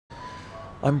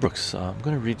I'm Brooks. I'm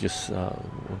going to read just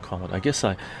one comment. I guess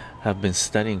I have been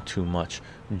studying too much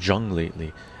junk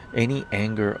lately. Any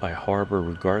anger I harbor,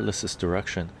 regardless its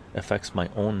direction, affects my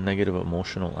own negative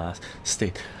emotional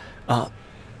state. Uh,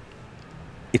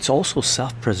 it's also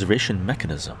self-preservation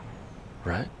mechanism,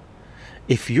 right?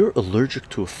 If you're allergic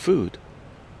to a food,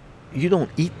 you don't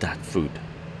eat that food,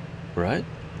 right?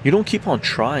 You don't keep on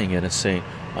trying it and saying,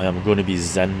 I am going to be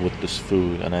zen with this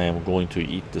food and I am going to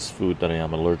eat this food that I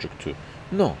am allergic to.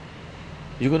 No,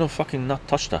 you're going to fucking not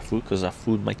touch that food because that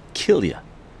food might kill you,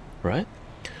 right?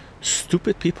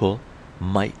 Stupid people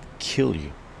might kill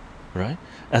you, right?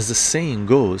 As the saying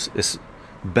goes, it's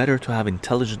better to have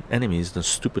intelligent enemies than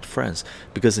stupid friends,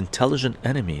 because intelligent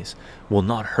enemies will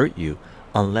not hurt you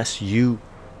unless you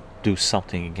do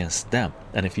something against them.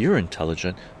 And if you're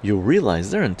intelligent, you'll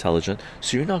realize they're intelligent,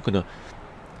 so you're not going to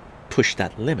push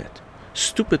that limit.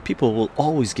 Stupid people will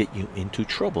always get you into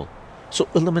trouble, so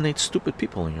eliminate stupid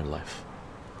people in your life,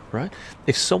 right?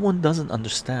 If someone doesn't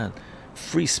understand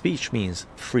free speech means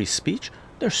free speech,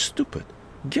 they're stupid.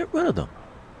 Get rid of them,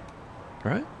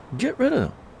 right? Get rid of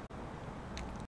them.